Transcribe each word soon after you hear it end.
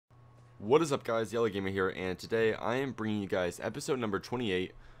What is up, guys? Yellow Gamer here, and today I am bringing you guys episode number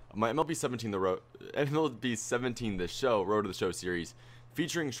 28 of my MLB 17 the show Road to the Show series,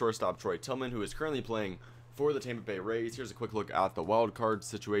 featuring shortstop Troy Tillman, who is currently playing for the Tampa Bay Rays. Here's a quick look at the wild card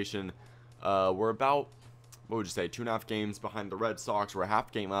situation. We're about, what would you say, 2.5 games behind the Red Sox. We're a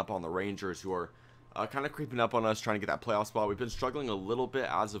half game up on the Rangers, who are kind of creeping up on us, trying to get that playoff spot. We've been struggling a little bit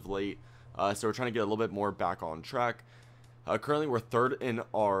as of late, so we're trying to get a little bit more back on track. Currently, we're third in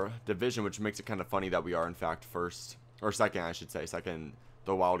our division, which makes it kind of funny that we are, in fact, first, or second, I should say, second,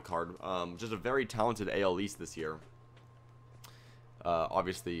 the wild card. Just a very talented AL East this year.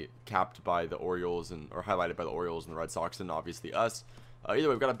 Obviously, capped by the Orioles, or highlighted by the Orioles and the Red Sox, and obviously us. Either way,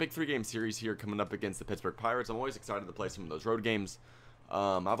 we've got a big 3-game series here coming up against the Pittsburgh Pirates. I'm always excited to play some of those road games.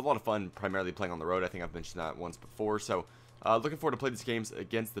 I have a lot of fun primarily playing on the road. I think I've mentioned that once before, so looking forward to play these games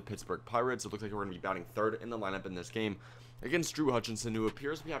against the Pittsburgh Pirates. It looks like we're going to be batting third in the lineup in this game against Drew Hutchinson, who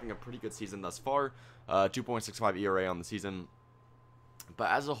appears to be having a pretty good season thus far. 2.65 ERA on the season.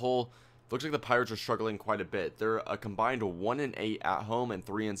 But as a whole, looks like the Pirates are struggling quite a bit. They're a combined 1-8 at home and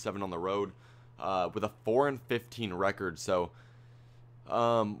 3-7 on the road, with a 4-15 record. So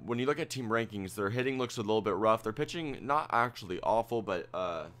when you look at team rankings, their hitting looks a little bit rough. Their pitching, not actually awful, but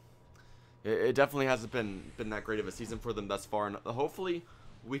it definitely hasn't been that great of a season for them thus far. And hopefully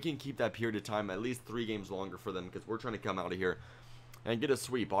we can keep that period of time at least 3 games longer for them, because we're trying to come out of here and get a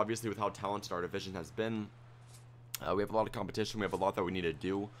sweep. Obviously, with how talented our division has been, we have a lot of competition. We have a lot that we need to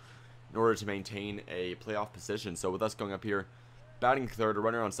do in order to maintain a playoff position. So with us going up here, batting third, a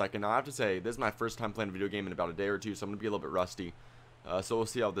runner on second. Now, I have to say, this is my first time playing a video game in about a day or two, so I'm going to be a little bit rusty. So we'll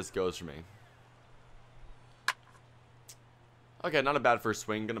see how this goes for me. Okay, not a bad first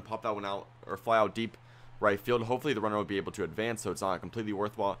swing. Going to pop that one out, or fly out deep right field. Hopefully the runner will be able to advance, so it's not completely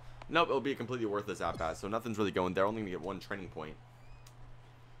worthwhile. Nope, it'll be a completely worthless at-bat, so nothing's really going there. Only going to get 1 training point.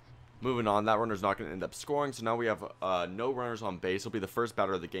 Moving on, that runner's not going to end up scoring, so now we have no runners on base. He'll be the first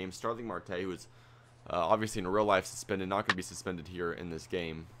batter of the game, Starling Marte, who is obviously in real life suspended, not going to be suspended here in this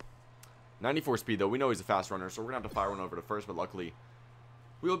game. 94 speed, though. We know he's a fast runner, so we're going to have to fire one over to first, but luckily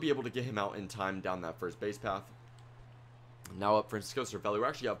we will be able to get him out in time down that first base path. Now up Francisco Cervelli. We're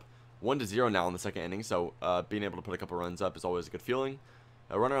actually up 1-0 now in the second inning, so being able to put a couple runs up is always a good feeling.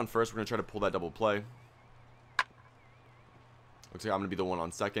 Runner on first, we're going to try to pull that double play. Looks like I'm going to be the one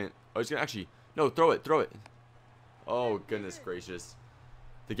on second. Oh, he's going to actually, no, throw it. Oh, goodness gracious.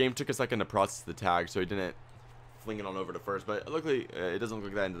 The game took a second to process the tag, so he didn't fling it on over to first, but luckily it doesn't look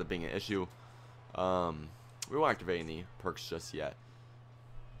like that ended up being an issue. We won't activate any perks just yet,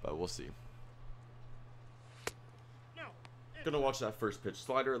 but we'll see. Gonna watch that first pitch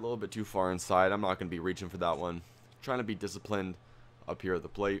slider, a little bit too far inside. I'm not gonna be reaching for that one. Trying to be disciplined up here at the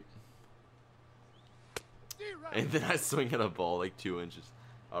plate. And then I swing at a ball like 2 inches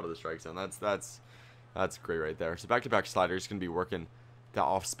out of the strike zone. That's great right there. So back-to-back slider. He's gonna be working that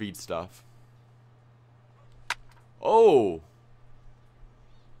off-speed stuff. Oh,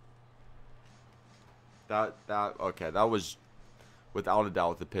 okay. That was without a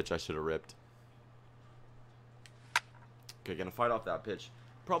doubt the pitch I should have ripped. Okay, gonna fight off that pitch.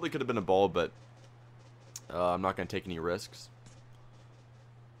 Probably could have been a ball, but I'm not gonna take any risks.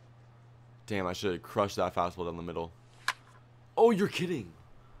 Damn, I should have crushed that fastball down the middle. Oh, you're kidding.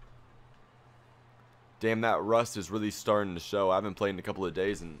 Damn, that rust is really starting to show. I haven't played in a couple of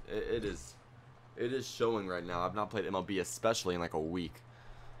days, and it is showing right now. I've not played MLB, especially in like a week.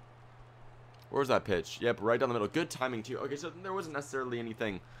 Where's that pitch? Yep, right down the middle. Good timing, too. Okay, so there wasn't necessarily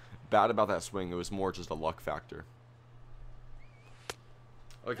anything bad about that swing. It was more just a luck factor.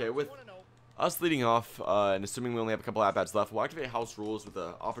 Okay, with us leading off, and assuming we only have a couple at-bats left, we'll activate house rules with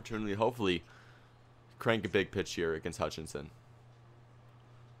the opportunity to hopefully crank a big pitch here against Hutchinson.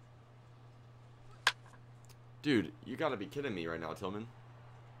 Dude, you gotta be kidding me right now, Tillman.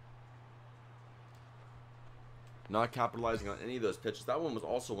 Not capitalizing on any of those pitches. That one was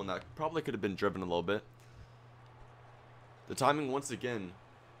also one that probably could have been driven a little bit. The timing, once again,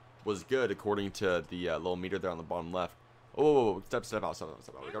 was good according to the little meter there on the bottom left. Oh, step out.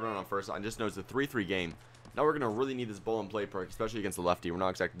 We got run on first. I just know it's a 3-3 game. Now we're going to really need this ball and play perk, especially against the lefty. We're not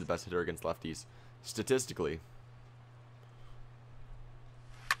exactly the best hitter against lefties, statistically.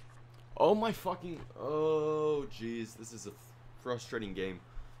 Oh, my fucking... Oh, jeez. This is a frustrating game.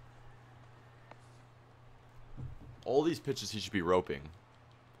 All these pitches he should be roping.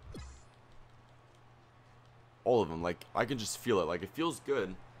 All of them. Like, I can just feel it. Like, it feels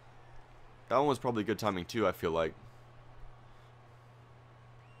good. That one was probably good timing, too, I feel like.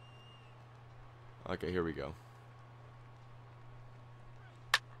 Okay, here we go.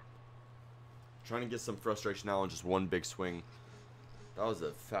 Trying to get some frustration now on just one big swing. That was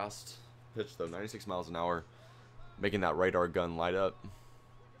a fast pitch though, 96 miles an hour, making that radar gun light up.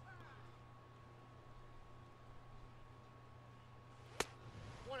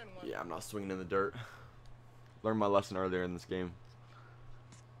 Yeah, I'm not swinging in the dirt. Learned my lesson earlier in this game.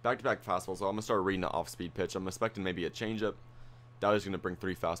 Back-to-back fastballs, so I'm going to start reading the off-speed pitch. I'm expecting maybe a changeup. That was going to bring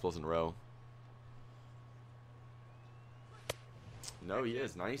 3 fastballs in a row. No, he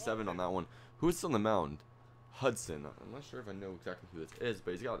is. 97 on that one. Who's on the mound? Hudson. I'm not sure if I know exactly who this is,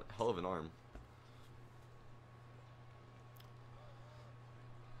 but he's got a hell of an arm.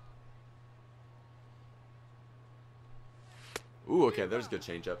 Ooh, okay, there's a good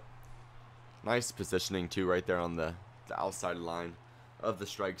changeup. Nice positioning, too, right there on the outside line of the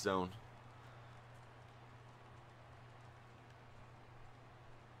strike zone.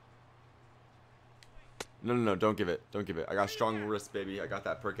 No, don't give it. Don't give it. I got strong wrist, baby. I got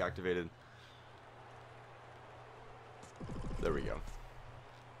that perk activated. There we go.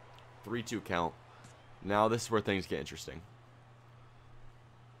 3-2 count. Now this is where things get interesting.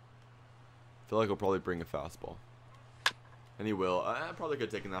 I feel like he'll probably bring a fastball. And he will. I probably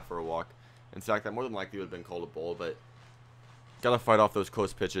could have taken that for a walk. In fact, that more than likely would have been called a ball, but gotta fight off those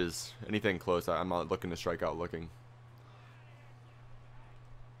close pitches. Anything close, I'm not looking to strike out looking.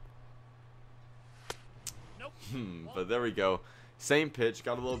 Nope. But there we go. Same pitch.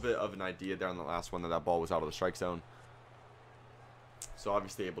 Got a little bit of an idea there on the last one that ball was out of the strike zone. So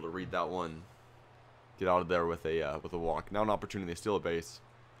obviously able to read that one. Get out of there with a walk. Now an opportunity to steal a base.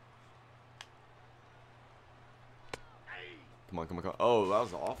 Come on, come on, come on. Oh, that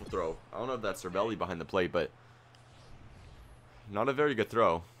was an awful throw. I don't know if that's Cervelli behind the plate, but not a very good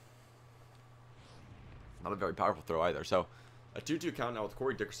throw. Not a very powerful throw either. So a 2-2 count now with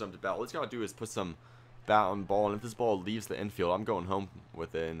Corey Dickerson up to bat. All he's got to do is put some bat on ball, and if this ball leaves the infield, I'm going home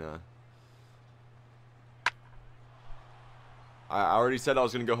with it. And I already said I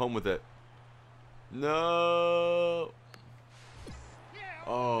was going to go home with it. No.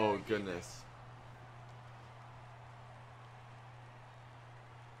 Oh, goodness.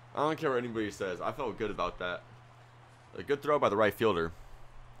 I don't care what anybody says. I felt good about that. A good throw by the right fielder.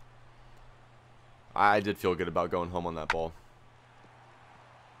 I did feel good about going home on that ball.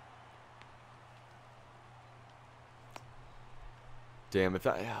 Damn, if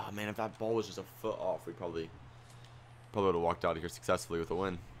that, oh man, if that ball was just a foot off, we probably would have walked out of here successfully with a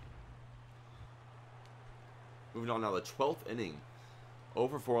win. Moving on now, the 12th inning. 0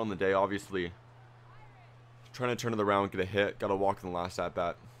 for 4 on the day, obviously. Trying to turn it around, get a hit. Got to walk in the last at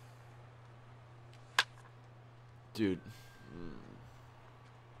bat. Dude.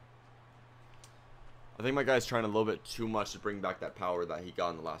 I think my guy's trying a little bit too much to bring back that power that he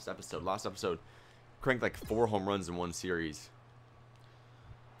got in the last episode. Last episode, cranked like 4 home runs in one series.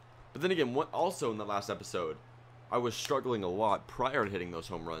 But then again, also in the last episode, I was struggling a lot prior to hitting those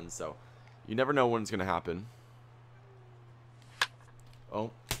home runs. So, you never know when it's going to happen.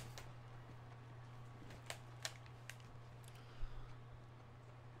 Oh.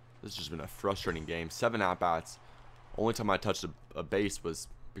 This has just been a frustrating game. 7 at-bats. Only time I touched a base was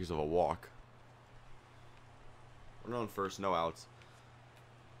because of a walk. We're on first, no outs.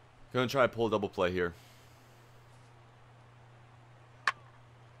 Gonna try to pull a double play here.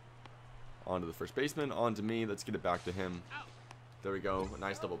 On to the first baseman, on to me. Let's get it back to him. There we go. A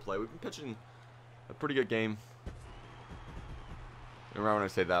nice double play. We've been pitching a pretty good game. And right when I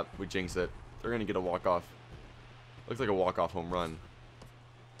say that, we jinx it. They're gonna get a walk-off. Looks like a walk-off home run.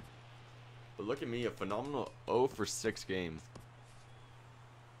 But look at me, a phenomenal 0 for 6 game.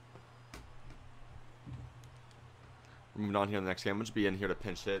 We're moving on here in the next game. I'm going to be in here to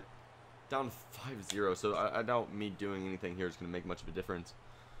pinch hit. Down 5-0, so I doubt me doing anything here is going to make much of a difference.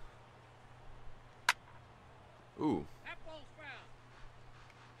 Ooh. That ball's foul.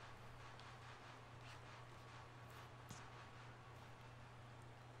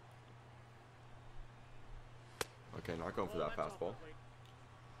 Okay, not going for that fastball.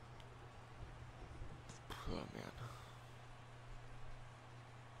 Oh, man.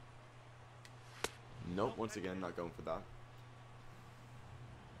 Nope, once again, not going for that.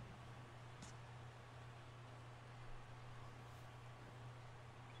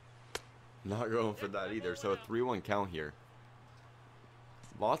 Not going for that either. So a 3-1 count here.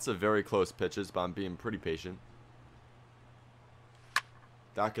 Lots of very close pitches, but I'm being pretty patient.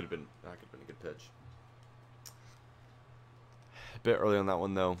 That could have been a good pitch. A bit early on that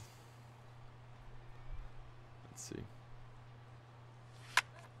one though. Let's see.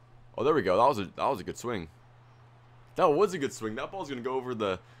 Oh, there we go. That was a good swing. That was a good swing. That ball's gonna go over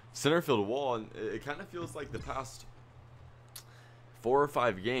the center field wall, and it kind of feels like the past 4 or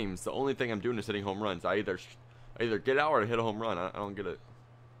 5 games, the only thing I'm doing is hitting home runs. I either get out or hit a home run. I don't get it.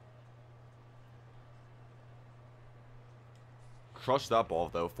 crushed that ball,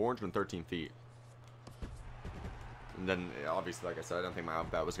 though. 413 feet. And then, obviously, like I said, I don't think my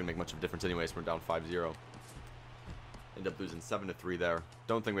out bat was going to make much of a difference anyways. We're down 5-0. End up losing 7-3 there.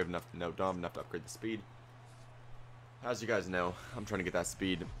 Don't think we have enough. No, don't have enough to upgrade the speed. As you guys know, I'm trying to get that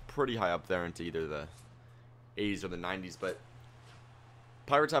speed pretty high up there into either the 80s or the 90s. But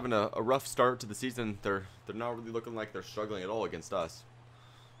Pirates having a rough start to the season. They're not really looking like they're struggling at all against us.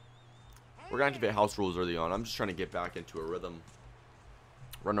 We're going to activate house rules early on. I'm just trying to get back into a rhythm.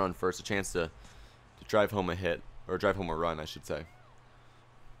 Runner on first, a chance to drive home a hit. Or drive home a run, I should say.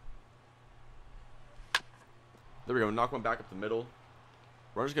 There we go. Knock one back up the middle.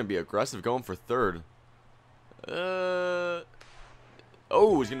 Runner's going to be aggressive, going for third. Oh,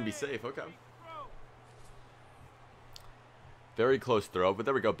 he's going to be safe. Okay. Very close throw, but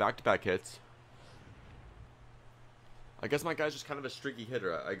there we go. Back-to-back hits. I guess my guy's just kind of a streaky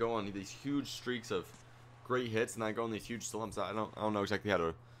hitter. I go on these huge streaks of great hits, and I go on these huge slumps. I don't know exactly how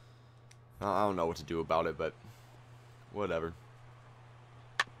to. I don't know what to do about it, but whatever.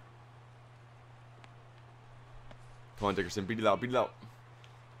 Come on, Dickerson, beat it out, beat it out.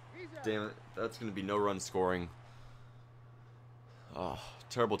 Damn it, that's gonna be no run scoring. Oh,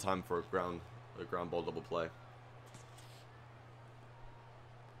 terrible time for a ground ball double play.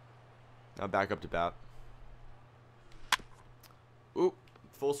 Now back up to bat. Oop,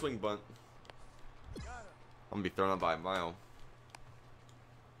 full swing bunt. I'm gonna be thrown out by a mile.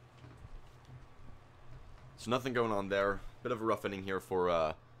 So nothing going on there. Bit of a rough inning here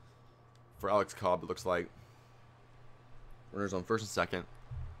for Alex Cobb, it looks like. Runners on first and second.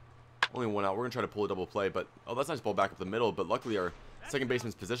 Only one out. We're gonna try to pull a double play, but oh, that's a nice ball back up the middle. But luckily our second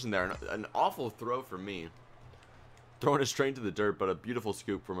baseman's positioned there. An awful throw for me. Throwing it straight to the dirt, but a beautiful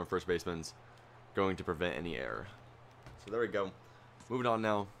scoop from our first baseman's going to prevent any error. So there we go. Moving on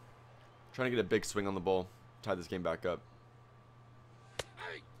now. Trying to get a big swing on the ball. Tie this game back up.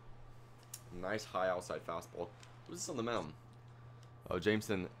 Nice high outside fastball. Who's this on the mound? Oh,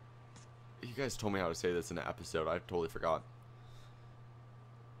 Jameson. You guys told me how to say this in an episode. I totally forgot.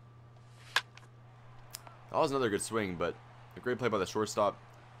 That was another good swing, but a great play by the shortstop.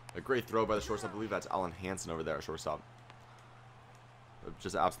 A great throw by the shortstop. I believe that's Alan Hansen over there at shortstop.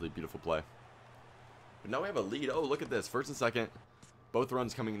 Just an absolutely beautiful play. But now we have a lead. Oh, look at this. First and second. Both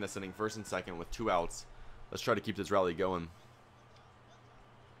runs coming in this inning. First and second with 2 outs. Let's try to keep this rally going.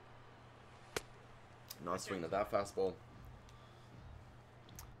 Not swinging at that fastball.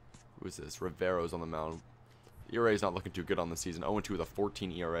 Who is this? Rivero's on the mound. ERA is not looking too good on the season. 0-2 with a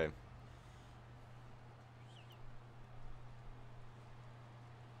 14 ERA.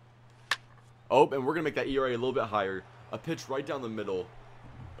 Oh, and we're going to make that ERA a little bit higher. A pitch right down the middle.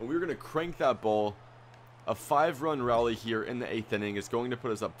 And we're going to crank that ball. A 5-run rally here in the 8th inning is going to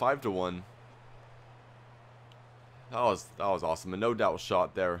put us up 5-1. That was awesome. A no doubt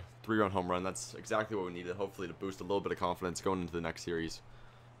shot there. 3-run home run. That's exactly what we needed. Hopefully to boost a little bit of confidence going into the next series.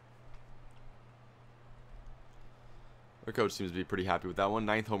 Our coach seems to be pretty happy with that one.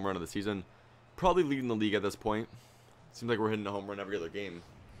 9th home run of the season. Probably leading the league at this point. Seems like we're hitting a home run every other game.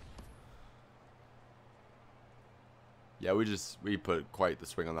 Yeah, we put quite the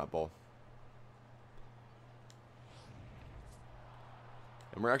swing on that ball.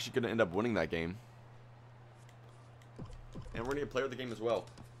 And we're actually going to end up winning that game. And we're going to get player of the game as well.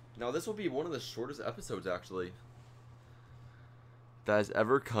 Now, this will be one of the shortest episodes, actually, that has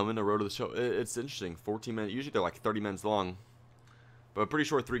ever come in a row to the show. It's interesting. 14 minutes. Usually they're like 30 minutes long. But a pretty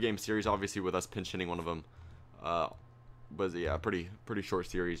short 3-game series, obviously, with us pinch hitting one of them. Was, yeah, pretty short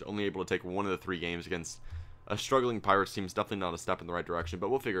series. Only able to take one of the 3 games against a struggling Pirates team. Is definitely not a step in the right direction, but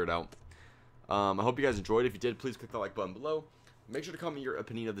we'll figure it out. I hope you guys enjoyed. If you did, please click the like button below. Make sure to comment your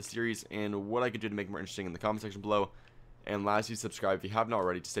opinion of the series and what I could do to make it more interesting in the comment section below. And lastly, subscribe if you have not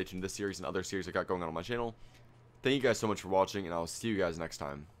already to stay tuned to this series and other series I got going on my channel. Thank you guys so much for watching, and I'll see you guys next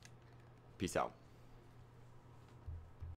time. Peace out.